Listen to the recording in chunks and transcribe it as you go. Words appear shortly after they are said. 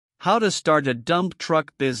How to start a dump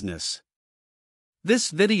truck business.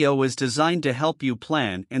 This video is designed to help you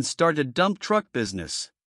plan and start a dump truck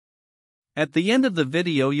business. At the end of the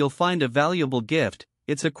video you'll find a valuable gift.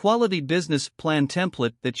 It's a quality business plan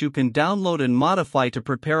template that you can download and modify to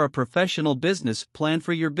prepare a professional business plan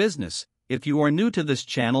for your business. If you are new to this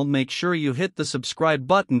channel, make sure you hit the subscribe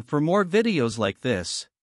button for more videos like this.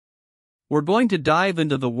 We're going to dive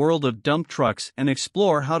into the world of dump trucks and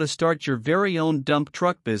explore how to start your very own dump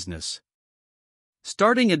truck business.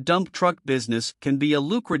 Starting a dump truck business can be a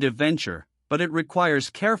lucrative venture, but it requires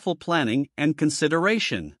careful planning and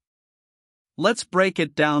consideration. Let's break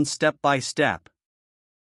it down step by step.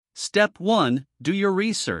 Step 1. Do your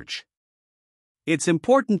research. It's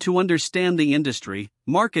important to understand the industry,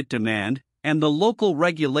 market demand, and the local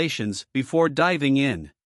regulations before diving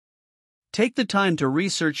in. Take the time to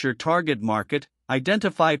research your target market,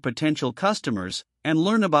 identify potential customers, and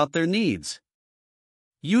learn about their needs.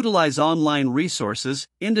 Utilize online resources,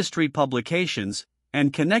 industry publications,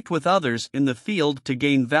 and connect with others in the field to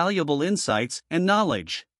gain valuable insights and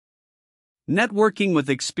knowledge. Networking with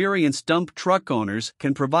experienced dump truck owners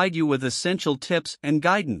can provide you with essential tips and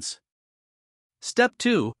guidance. Step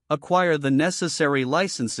 2. Acquire the necessary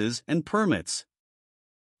licenses and permits.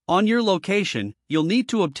 On your location, you'll need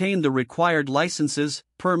to obtain the required licenses,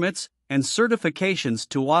 permits, and certifications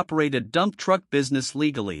to operate a dump truck business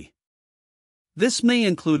legally. This may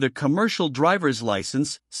include a commercial driver's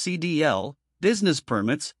license, CDL, business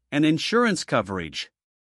permits, and insurance coverage.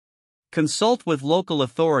 Consult with local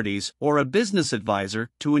authorities or a business advisor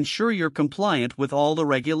to ensure you're compliant with all the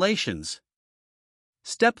regulations.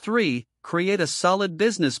 Step 3. Create a solid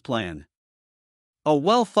business plan. A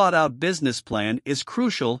well-thought-out business plan is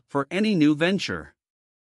crucial for any new venture.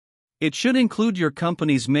 It should include your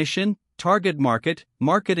company's mission, target market,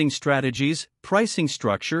 marketing strategies, pricing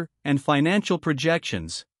structure, and financial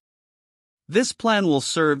projections. This plan will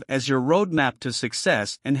serve as your roadmap to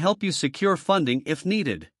success and help you secure funding if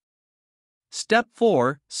needed. Step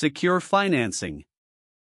 4. Secure financing.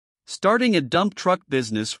 Starting a dump truck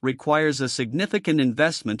business requires a significant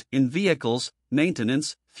investment in vehicles,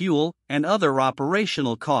 maintenance, fuel, and other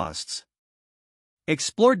operational costs.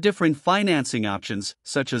 Explore different financing options,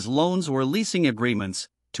 such as loans or leasing agreements,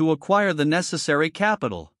 to acquire the necessary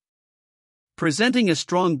capital. Presenting a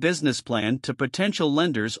strong business plan to potential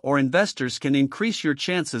lenders or investors can increase your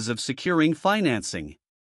chances of securing financing.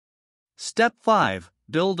 Step 5.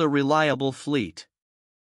 Build a reliable fleet.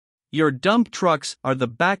 Your dump trucks are the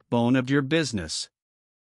backbone of your business.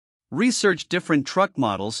 Research different truck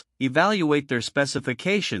models, evaluate their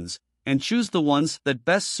specifications, and choose the ones that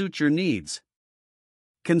best suit your needs.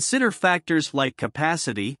 Consider factors like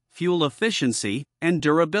capacity, fuel efficiency, and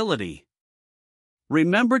durability.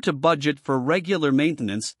 Remember to budget for regular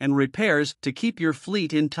maintenance and repairs to keep your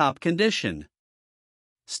fleet in top condition.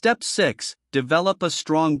 Step 6. Develop a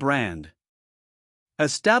strong brand.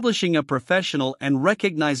 Establishing a professional and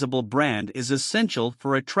recognizable brand is essential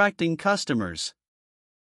for attracting customers.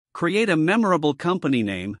 Create a memorable company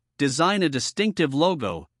name, design a distinctive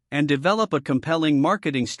logo, and develop a compelling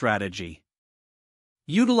marketing strategy.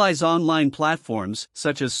 Utilize online platforms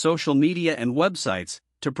such as social media and websites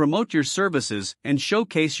to promote your services and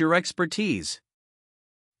showcase your expertise.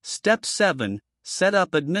 Step 7. Set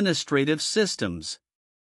up administrative systems.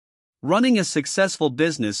 Running a successful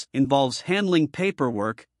business involves handling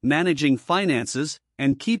paperwork, managing finances,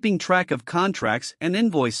 and keeping track of contracts and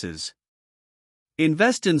invoices.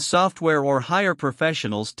 Invest in software or hire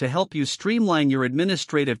professionals to help you streamline your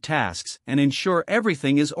administrative tasks and ensure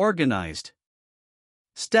everything is organized.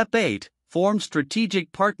 Step 8. Form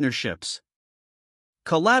strategic partnerships.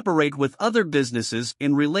 Collaborate with other businesses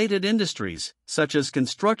in related industries, such as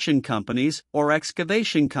construction companies or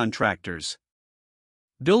excavation contractors.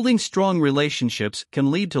 Building strong relationships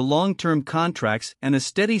can lead to long-term contracts and a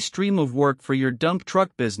steady stream of work for your dump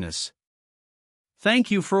truck business.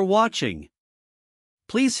 Thank you for watching.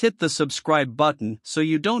 Please hit the subscribe button so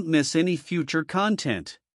you don't miss any future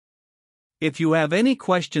content. If you have any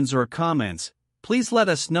questions or comments, please let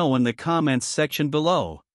us know in the comments section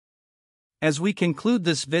below. As we conclude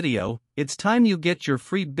this video, it's time you get your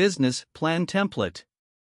free business plan template.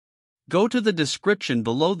 Go to the description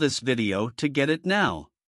below this video to get it now.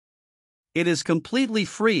 It is completely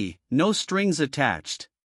free, no strings attached.